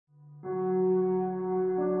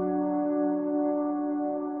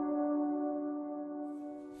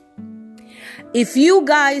If you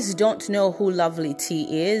guys don't know who Lovely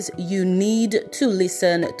T is, you need to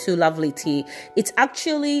listen to Lovely T. It's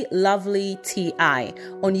actually Lovely T.I.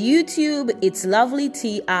 On YouTube, it's Lovely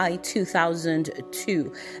T.I.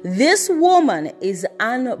 2002. This woman is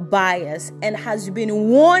unbiased and has been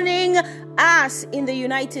warning us in the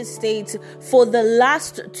United States for the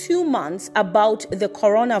last 2 months about the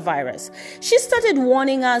coronavirus. She started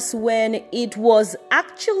warning us when it was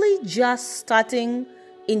actually just starting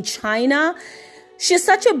in China. She's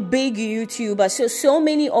such a big YouTuber, so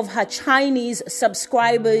many of her Chinese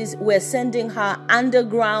subscribers were sending her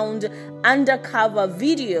undercover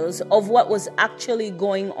videos of what was actually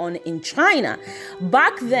going on in China.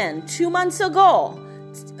 Back then, 2 months ago,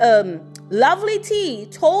 Lovely T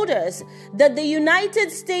told us that the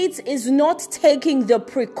United States is not taking the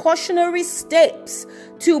precautionary steps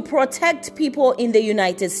to protect people in the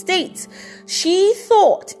United States. She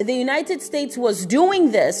thought the United States was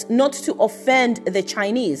doing this not to offend the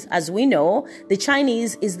Chinese. As we know, the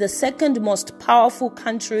Chinese is the second most powerful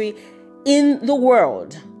country in the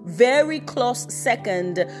world, very close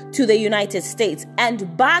second to the United States.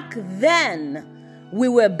 And back then, we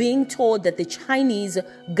were being told that the Chinese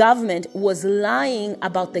government was lying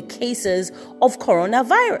about the cases of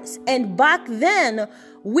coronavirus. And back then,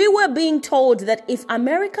 we were being told that if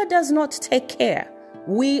America does not take care,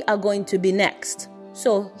 we are going to be next.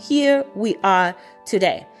 So here we are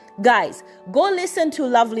today. Guys, go listen to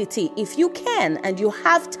Lovely T if you can and you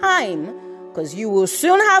have time, because you will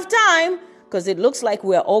soon have time, because it looks like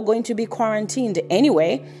we're all going to be quarantined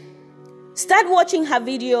anyway. Start watching her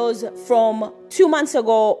videos from 2 months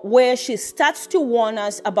ago where she starts to warn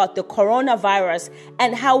us about the coronavirus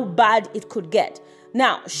and how bad it could get.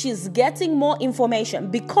 Now, she's getting more information.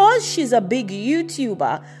 Because she's a big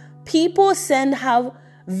YouTuber, people send her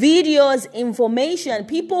videos, information,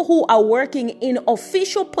 people who are working in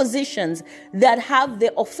official positions that have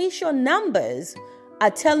the official numbers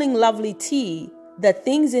are telling Lovely T that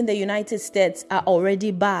things in the United States are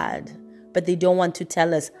already bad, but they don't want to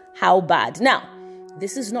tell us how bad. Now,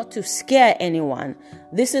 this is not to scare anyone.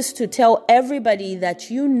 This is to tell everybody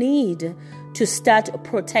that you need to start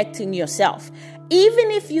protecting yourself.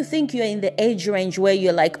 Even if you think you're in the age range where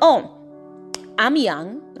you're like, oh, I'm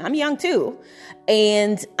young too,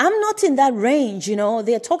 and I'm not in that range,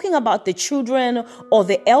 They're talking about the children or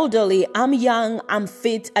the elderly. I'm young, I'm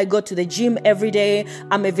fit, I go to the gym every day,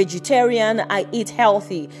 I'm a vegetarian, I eat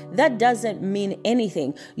healthy. That doesn't mean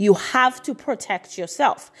anything. You have to protect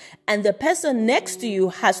yourself, and the person next to you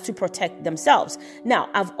has to protect themselves. Now,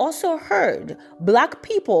 I've also heard Black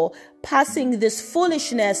people passing this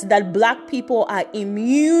foolishness that Black people are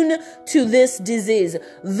immune to this disease.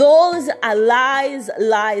 Those are lies.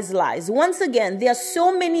 Once again, there are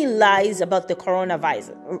so many lies about the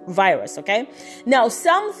coronavirus, okay? Now,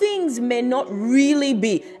 some things may not really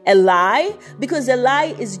be a lie, because a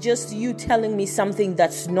lie is just you telling me something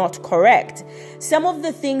that's not correct. Some of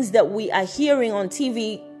the things that we are hearing on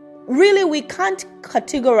TV, really, we can't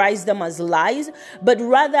categorize them as lies, but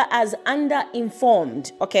rather as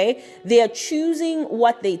underinformed, okay? They are choosing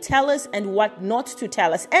what they tell us and what not to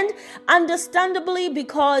tell us. And understandably,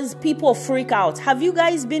 because people freak out. Have you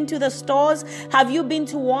guys been to the stores? Have you been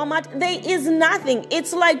to Walmart? There is nothing.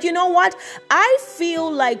 It's like, you know what? I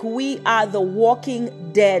feel like we are the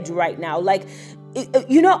walking dead right now. Like,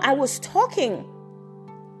 I was talking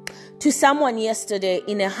to someone yesterday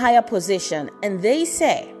in a higher position, and they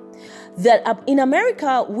say that in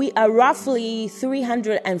America, we are roughly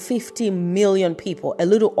 350 million people, a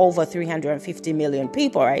little over 350 million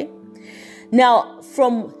people, right? Now,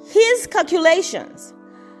 from his calculations,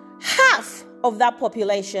 half of that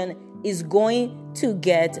population is going to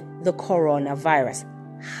get the coronavirus.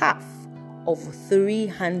 Half of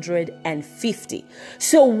 350.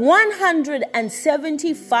 So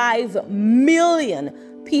 175 million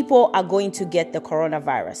people are going to get the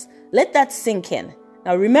coronavirus. Let that sink in.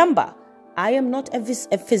 Now, remember, I am not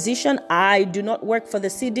a physician. I do not work for the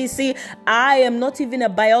CDC. I am not even a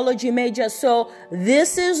biology major. So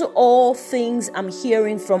this is all things I'm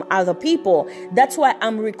hearing from other people. That's why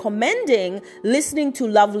I'm recommending listening to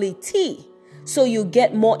Lovely T, so you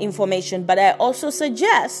get more information. But I also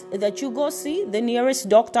suggest that you go see the nearest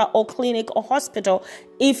doctor or clinic or hospital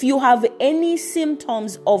if you have any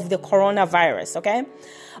symptoms of the coronavirus, okay?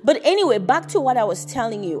 But anyway, back to what I was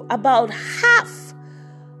telling you. About half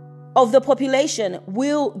of the population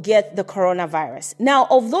will get the coronavirus. Now,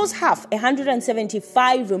 of those half,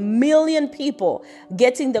 175 million people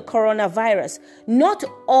getting the coronavirus, not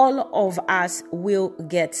all of us will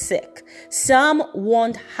get sick. Some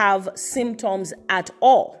won't have symptoms at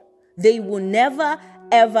all. They will never,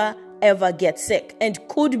 ever, ever get sick, and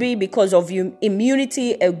could be because of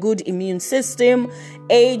immunity, a good immune system,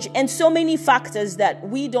 age, and so many factors that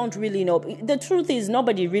we don't really know. The truth is,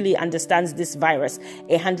 nobody really understands this virus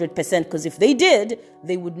 100%, because if they did,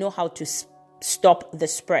 they would know how to stop the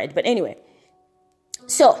spread. But anyway,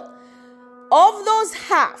 so of those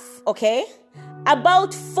half, okay,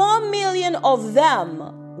 about 4 million of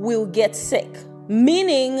them will get sick,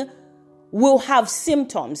 meaning will have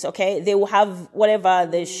symptoms, okay? They will have whatever,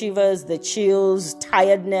 the shivers, the chills,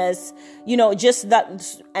 tiredness, just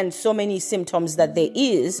that, and so many symptoms that there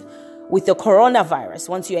is with the coronavirus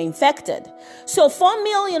once you're infected. So 4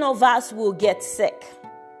 million of us will get sick.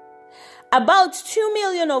 About 2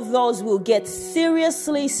 million of those will get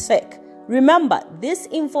seriously sick. Remember, this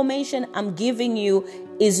information I'm giving you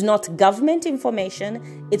is not government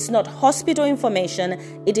information. It's not hospital information.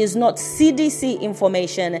 It is not CDC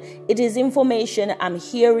information. It is information I'm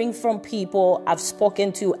hearing from people I've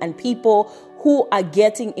spoken to, and people who are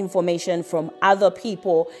getting information from other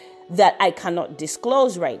people that I cannot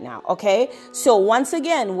disclose right now, okay? So once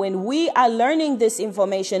again, when we are learning this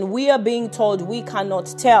information, we are being told we cannot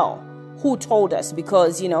tell who told us,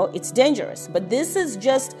 because, it's dangerous. But this is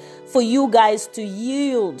just for you guys to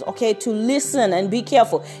yield, okay, to listen and be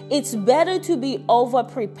careful. It's better to be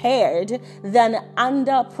over-prepared than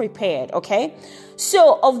under-prepared, okay?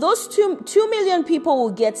 So of those 2 million people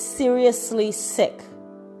will get seriously sick.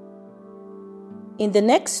 In the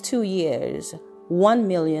next 2 years, 1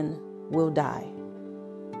 million will die.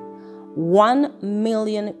 1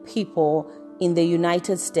 million people in the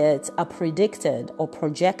United States are predicted or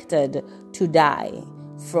projected to die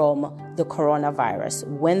from the coronavirus.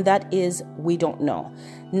 When that is, we don't know.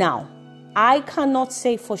 Now, I cannot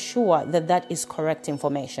say for sure that that is correct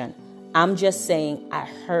information. I'm just saying I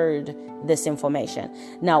heard this information.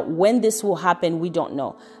 Now, when this will happen, we don't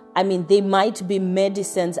know. I mean, there might be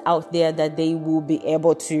medicines out there that they will be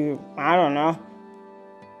able to,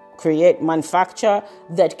 manufacture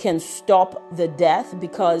that can stop the death,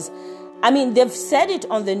 because they've said it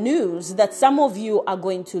on the news that some of you are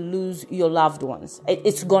going to lose your loved ones.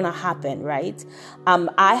 It's going to happen, right?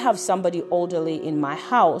 I have somebody elderly in my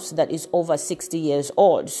house that is over 60 years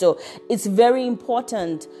old. So it's very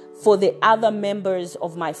important for the other members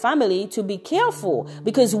of my family to be careful,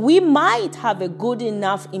 because we might have a good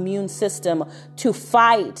enough immune system to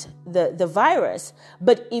fight the virus.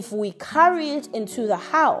 But if we carry it into the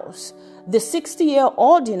house, the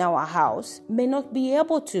 60-year-old in our house may not be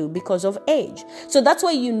able to because of age. So that's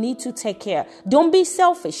why you need to take care. Don't be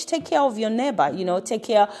selfish. Take care of your neighbor, take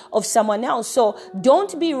care of someone else. So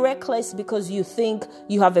don't be reckless because you think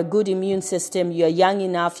you have a good immune system, you're young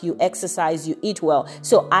enough, you exercise, you eat well.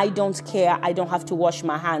 So I don't care. I don't have to wash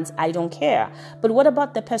my hands. I don't care. But what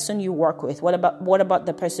about the person you work with? What about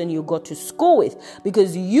the person you go to school with?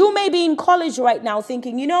 Because you may be in college right now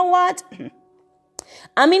thinking, you know what?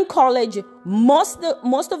 I'm in college. Most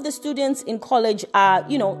of the students in college are,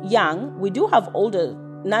 young. We do have older,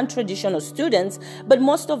 non-traditional students, but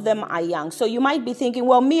most of them are young. So you might be thinking,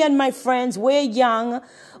 well, me and my friends, we're young,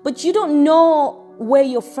 but you don't know where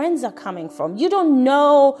your friends are coming from. You don't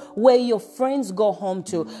know where your friends go home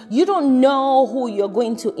to. You don't know who you're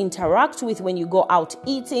going to interact with when you go out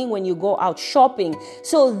eating, when you go out shopping.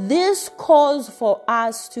 So this calls for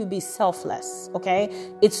us to be selfless, okay?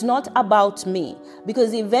 It's not about me,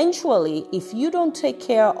 because eventually, if you don't take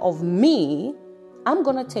care of me, I'm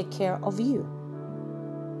going to take care of you.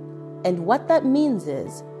 And what that means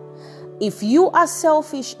is, if you are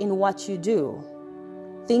selfish in what you do,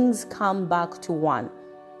 things come back to one.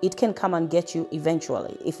 It can come and get you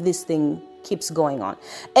eventually if this thing keeps going on.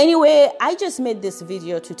 Anyway, I just made this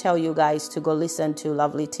video to tell you guys to go listen to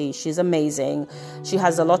Lovely T. She's amazing. She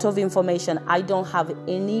has a lot of information. I don't have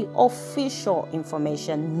any official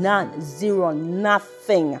information. None. Zero.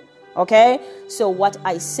 Nothing. Okay? So what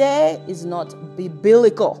I say is not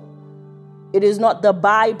biblical. It is not the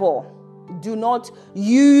Bible. Do not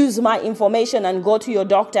use my information and go to your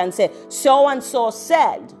doctor and say, so-and-so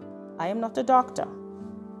said. I am not a doctor.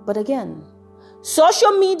 But again,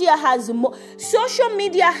 social media has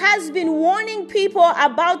been warning people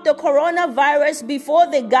about the coronavirus before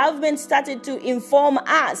the government started to inform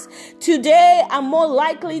us. Today, I'm more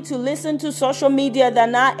likely to listen to social media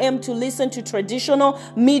than I am to listen to traditional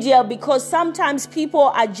media, because sometimes people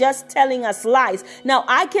are just telling us lies. Now,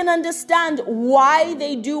 I can understand why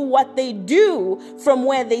they do what they do from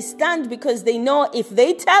where they stand, because they know if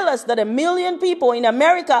they tell us that 1 million people in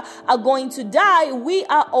America are going to die, we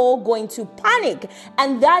are all going to panic.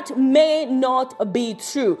 And that may not be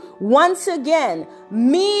true. Once again,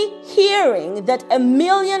 me hearing that 1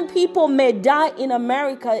 million people may die in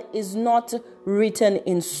America is not written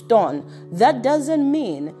in stone. That doesn't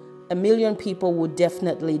mean 1 million people will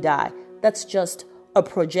definitely die. That's just a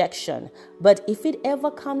projection. But if it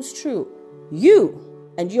ever comes true,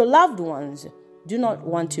 you and your loved ones do not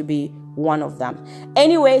want to be one of them.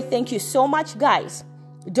 Anyway, thank you so much, guys.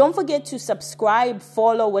 Don't forget to subscribe,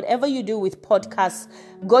 follow, whatever you do with podcasts.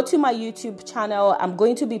 Go to my YouTube channel. I'm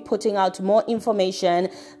going to be putting out more information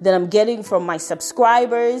that I'm getting from my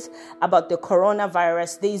subscribers about the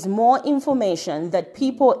coronavirus. There's more information that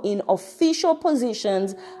people in official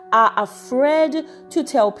positions are afraid to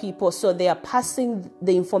tell people. So they are passing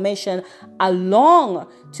the information along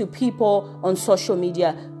to people on social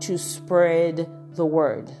media to spread the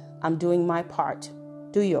word. I'm doing my part.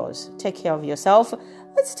 Do yours. Take care of yourself.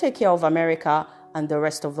 Let's take care of America and the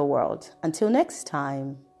rest of the world. Until next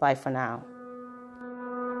time, bye for now.